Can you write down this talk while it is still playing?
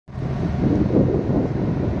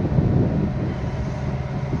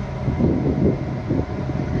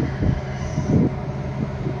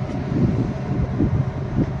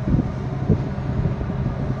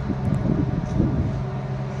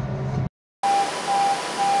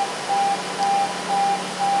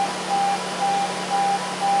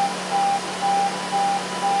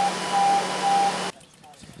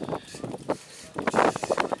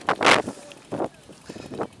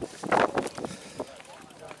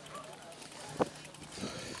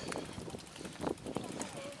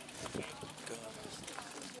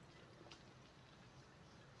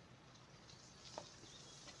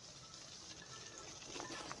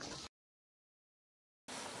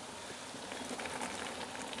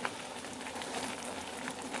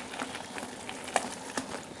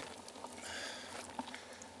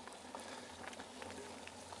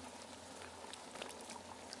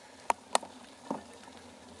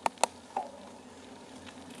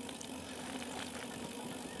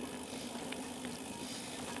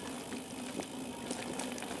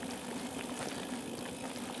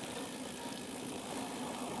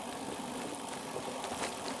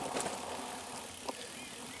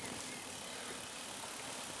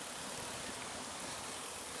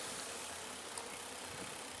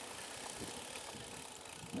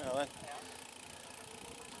then.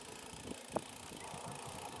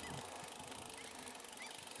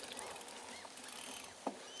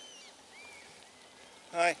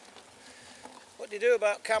 Hi. What do you do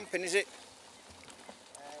about camping? Is it?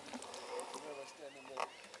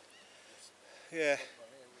 Yeah.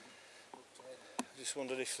 I just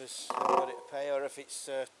wondered if there's anybody to pay or if it's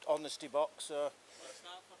honesty box or... What's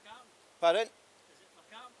that for camping? Pardon? Is it for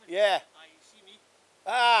camping? Yeah. Ah, you see me.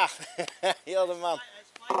 Ah! You're the man.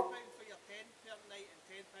 It's £5 for your tent per night and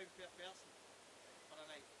 £10 per person for a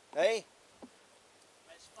night. Hey?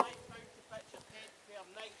 It's £5 to pitch your tent per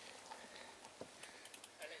night.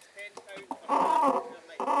 And it's £10 per person per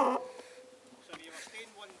night. So if you were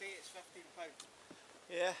staying one day, it's £15.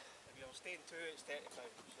 Yeah. If you were staying two, it's £30.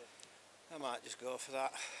 So. I might just go for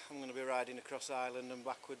that. I'm going to be riding across Ireland and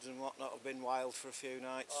backwards and whatnot. I've been wild for a few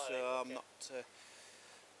nights, right, so okay. I'm not...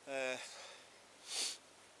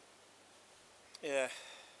 yeah.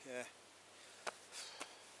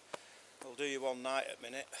 I'll do you one night at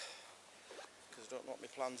minute, because I don't know what my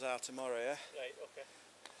plans are tomorrow, yeah? Right, okay.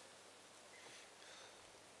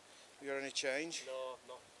 You got any change? No.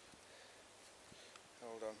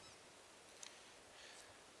 Hold on.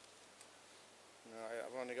 Right,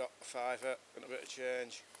 I've only got a fiver and a bit of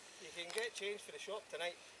change. You can get change for the shop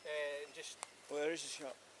tonight. Just. Where is the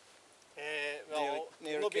shop? Well,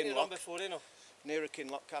 near you've not been to RUM Kinloch. before, you know? Near a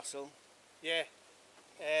Kinloch Castle. Yeah.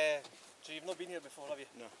 So you've not been here before, have you?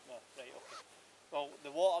 No. No, right, okay. Well,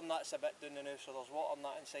 the water and that's a bit down the now, so there's water and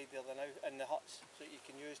that inside there now, in the huts, that you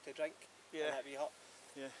can use to drink in that wee hut.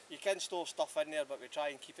 Yeah. You can store stuff in there, but we try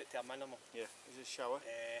and keep it to a minimum. Yeah. Is there a shower?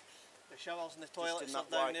 The showers and the toilets in are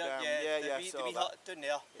that down white there. down. Yeah, Yeah, the wee hut down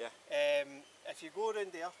there. Yeah. If you go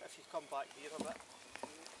around there, if you come back here a bit,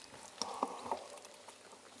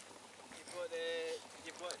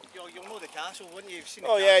 you'll know the castle, wouldn't you? You've seen the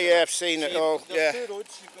castle. Yeah, I've seen it all. There's two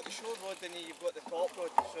roads. You've got the shore road and then you've got the top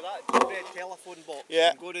road. So that red telephone box.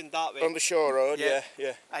 Yeah. You can go round that way. On the shore road,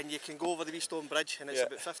 yeah. And you can go over the wee stone bridge, and it's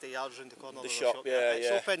about 50 yards round the corner of the shop.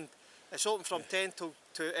 It's open from 10 till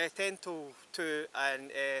 2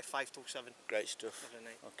 and 5 till 7. Great stuff. Every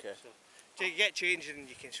night. Okay. So you get change and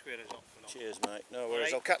you can square us up. Cheers, mate. No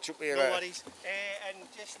worries. Right. I'll catch up with you No later. worries. And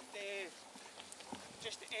just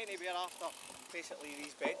anywhere after basically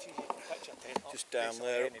these benches you can pitch your tent up. Just down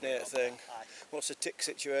there, up near the thing. Aye. What's the tick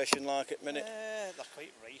situation like at the minute? They're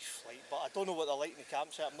quite rife, but I don't know what they're like in the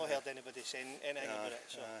campsite. I've not heard anybody saying anything about it.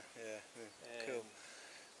 So. Cool.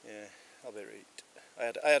 Yeah, I'll be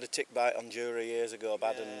right. I had a tick bite on Jura years ago,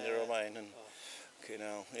 bad in the Romaine, and you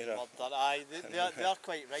know. They're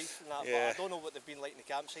quite rife and that, Yeah. but I don't know what they've been like in the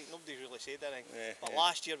campsite. Nobody's really said anything. Yeah, But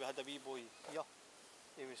last year we had a wee boy here.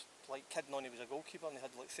 He was like kidding on, he was a goalkeeper and he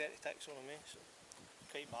had like 30 ticks on him, so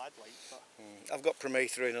quite bad like. But I've got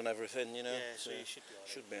Prometheus and everything, you know. yeah, so you should be alright.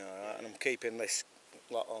 Should be alright, and I'm keeping this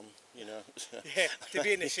lot on, you know. Yeah, to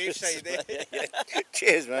be on the safe side, eh? Yeah.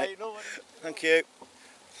 Cheers, mate. Right, no worries. Thank you.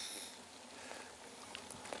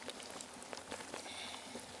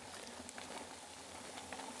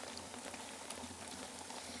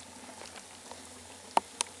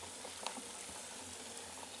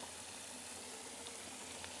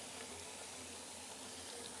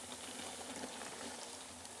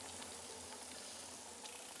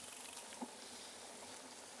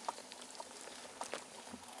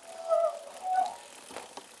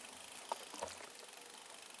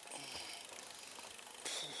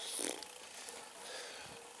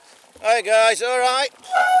 Hi guys, alright?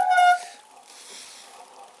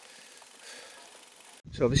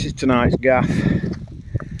 So this is tonight's gaff.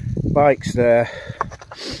 Bike's there.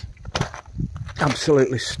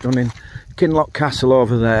 Absolutely stunning. Kinloch Castle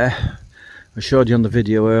over there. I showed you on the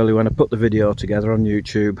video earlier when I put the video together on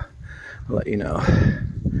YouTube. I'll let you know.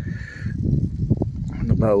 On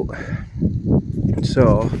the boat.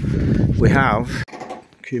 So we have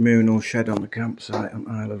communal shed on the campsite on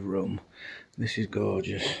Isle of RUM. This is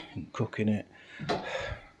gorgeous. I'm cooking it.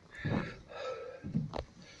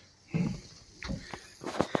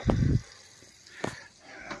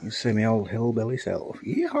 You see me old hillbilly self.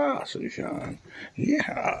 Yeehaw, sunshine.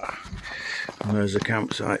 Yeah. And there's the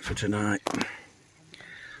campsite for tonight.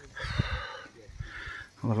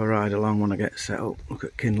 I'll have a ride along when I get set up. Look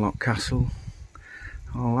at Kinloch Castle.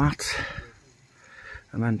 All that.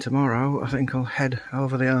 And then tomorrow I think I'll head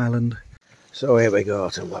over the island. So here we go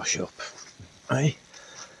to wash up. Hey,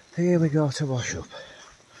 here we go to wash up.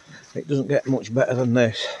 It doesn't get much better than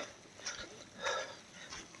this.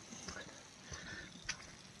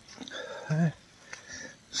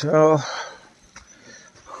 So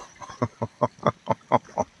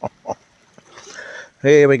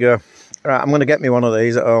here we go. Right, I'm going to get me one of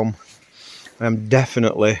these at home. I'm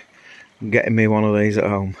definitely getting me one of these at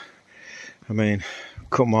home. I mean,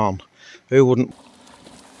 come on, who wouldn't?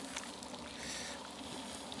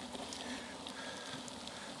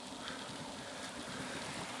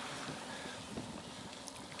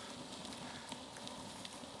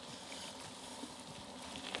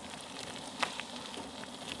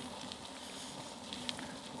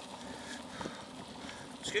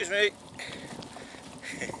 Excuse me.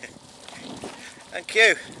 Thank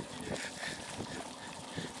you.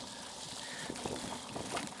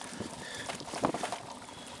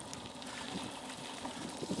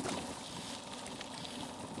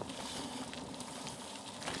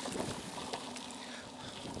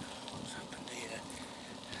 What's happened here?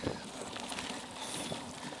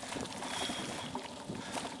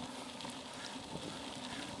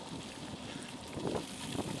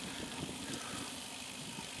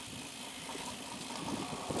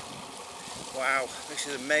 Wow, this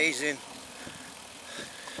is amazing.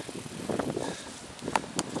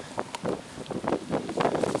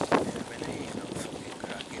 He's not fucking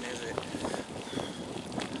cracking, is it?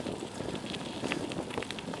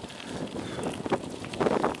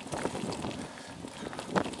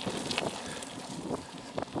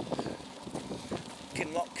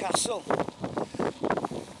 Kinloch Castle.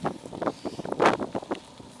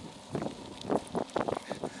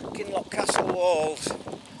 Kinloch Castle walls.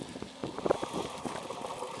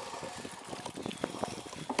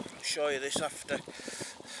 I'll show you this after.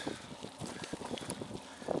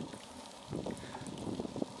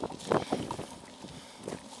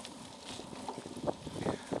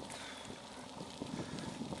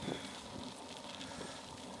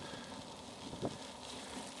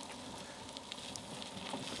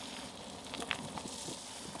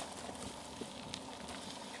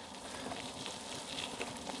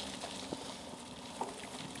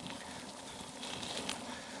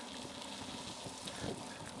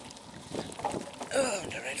 Oh,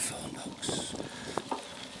 the red phone box.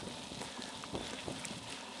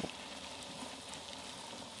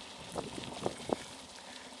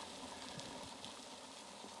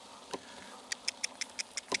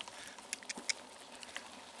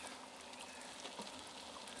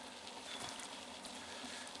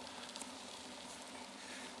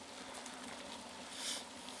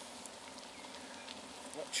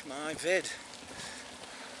 Watch my vid.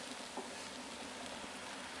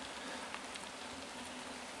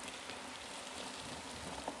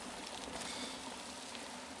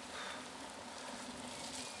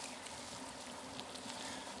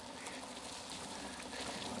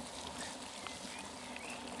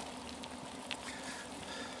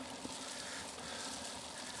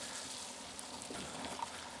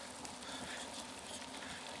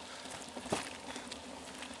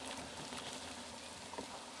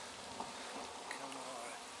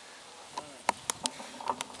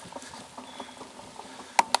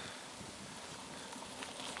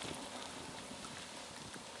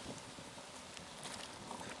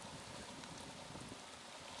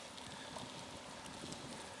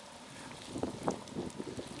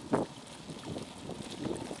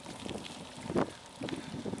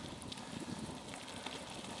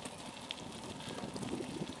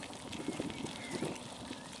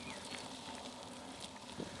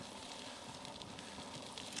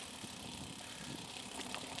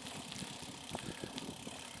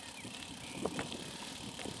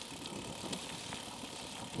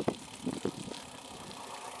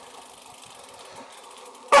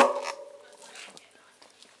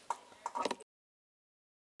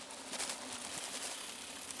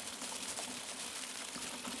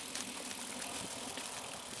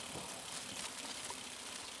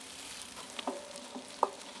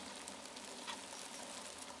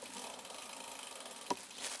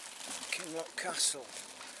 Kinloch Castle.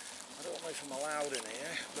 I don't know if I'm allowed in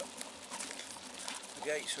here, but the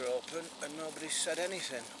gates are open and nobody's said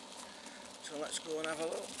anything. So let's go and have a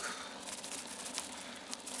look.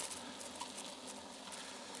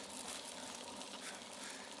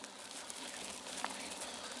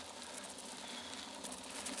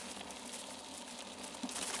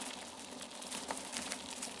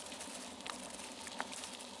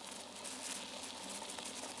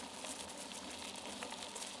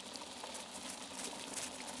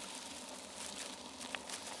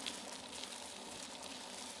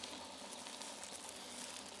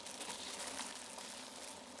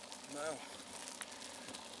 Well,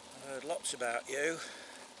 I've heard lots about you.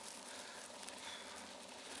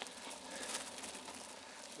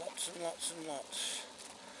 Lots and lots and lots.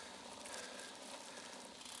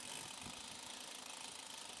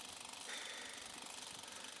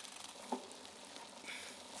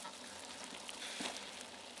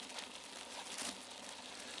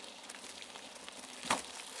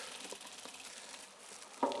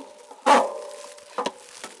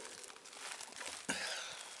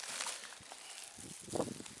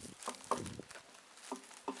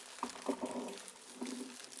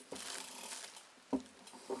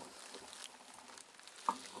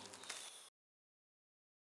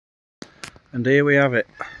 And here we have it,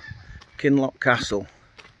 Kinloch Castle,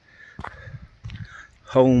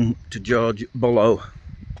 home to George Bullough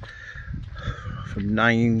from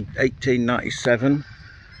 1897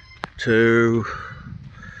 to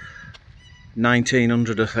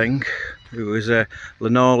 1900, I think, who was a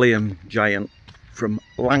linoleum giant from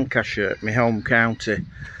Lancashire, my home county.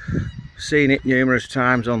 Seen it numerous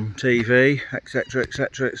times on TV, etc,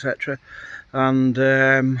 etc, etc, and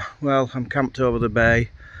well, I'm camped over the bay.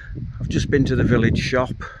 I've just been to the village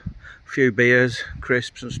shop, a few beers,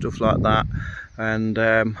 crisps and stuff like that, and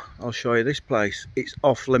I'll show you this place. It's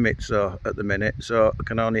off limits though at the minute, so I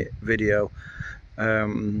can only video.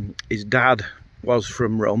 His dad was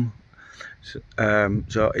from RUM,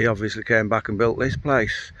 so he obviously came back and built this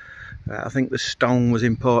place. I think the stone was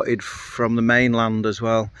imported from the mainland as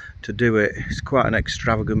well to do it. It's quite an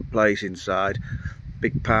extravagant place inside,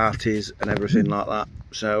 big parties and everything like that.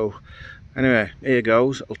 So anyway, here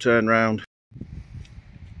goes. I'll turn round.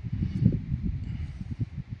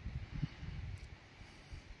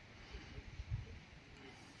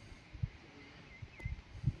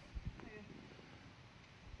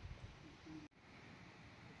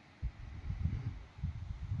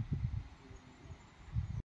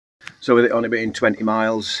 So with it only being 20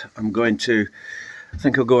 miles, I'm going to, I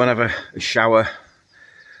think I'll go and have a shower.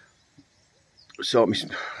 Sort me,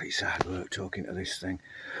 it's hard work talking to this thing.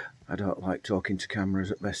 I don't like talking to cameras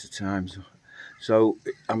at best of times. So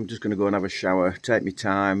I'm just going to go and have a shower, take me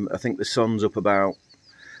time. I think the sun's up about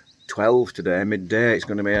 12 today, midday. It's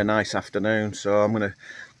going to be a nice afternoon, so I'm going to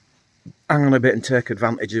hang on a bit and take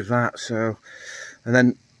advantage of that. So, and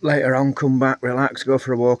then later on come back, relax, go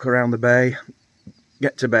for a walk around the bay,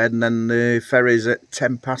 get to bed, and then the ferry's at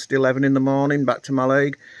 11 in the morning back to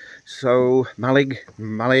Malig. So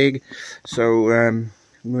Malig. So I'm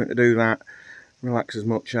going to do that, relax as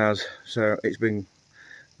much as. So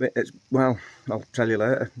well, I'll tell you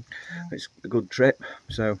later. It's a good trip,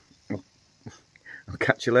 so I'll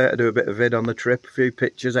catch you later, do a bit of vid on the trip, a few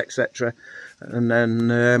pictures, etc. And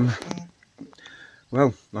then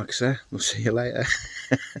well, like I say, we'll see you later.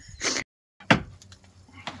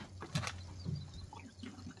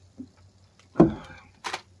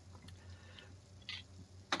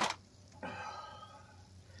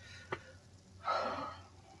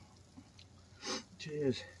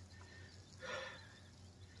 Cheers.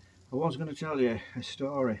 I was going to tell you a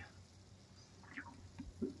story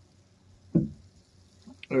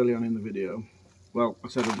early on in the video. Well, I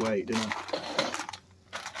said I'd wait, didn't I?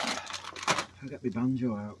 I'll get my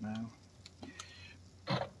banjo out now.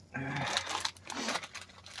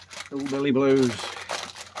 Old Billy Blues.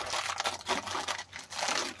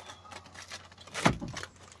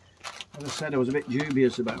 As I said, I was a bit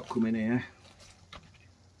dubious about coming here.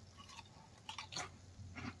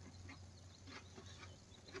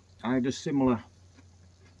 I had a similar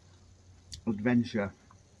adventure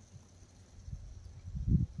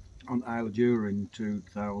on Isle of Jura in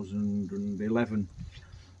 2011,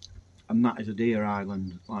 and that is a deer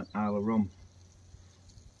island like Isle of RUM.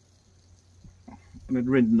 And I'd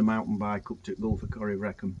ridden the mountain bike up to Gulf of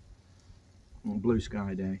Corryvreckan on a blue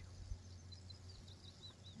sky day.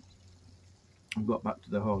 I got back to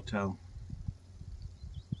the hotel.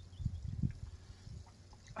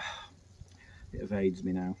 It evades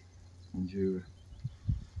me now on Jura.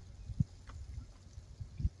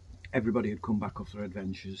 Everybody had come back off their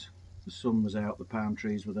adventures. The sun was out, the palm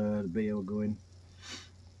trees were there, the beer were going.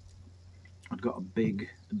 I'd got the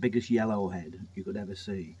biggest yellow head you could ever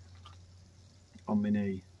see on my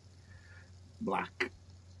knee. Black,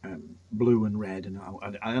 blue and red, and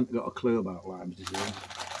I hadn't got a clue about Lyme's disease,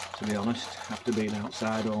 to be honest, after being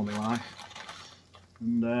outside all my life.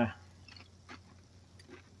 And I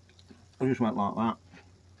just went like that.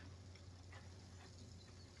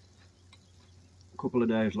 A couple of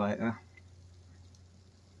days later,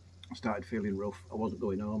 I started feeling rough. I wasn't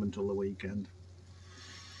going home until the weekend.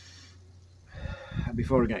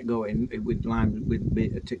 Before I get going, with Lyme, with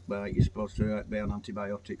a tick bite, you're supposed to be on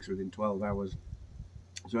antibiotics within 12 hours.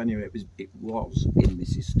 So anyway, it was in my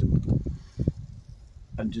system.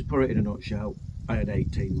 And just put it in a nutshell, I had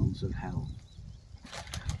 18 months of hell.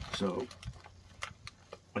 So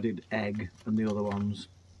I did egg and the other ones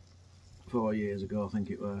 4 years ago, I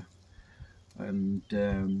think it were. And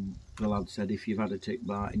the lad said if you've had a tick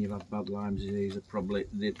bite and you've had bad Lyme disease,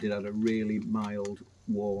 they'd had a really mild,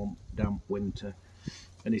 warm, damp winter.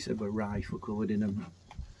 And he said we're rife, we're covered in them.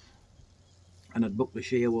 And I'd booked the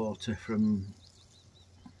shearwater from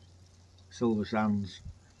Silver Sands.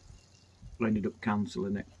 I ended up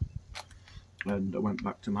cancelling it, and I went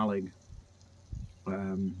back to Malig.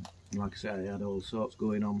 Like I said, I had all sorts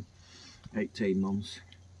going on. 18 months.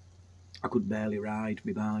 I could barely ride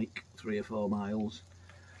my bike 3 or 4 miles.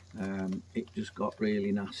 It just got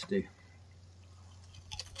really nasty.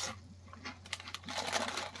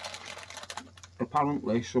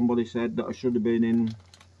 Apparently somebody said that I should have been in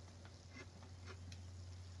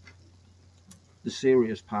the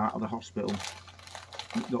serious part of the hospital.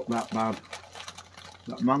 It got that bad.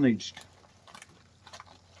 But I managed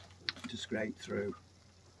to scrape through,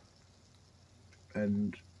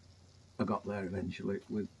 and I got there eventually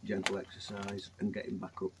with gentle exercise and getting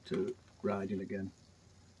back up to riding again.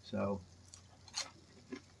 So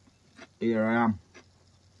here I am.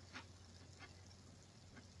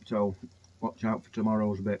 So watch out for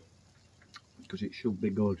tomorrow's bit, because it should be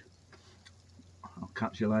good. I'll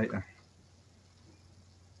catch you later.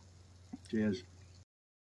 Cheers.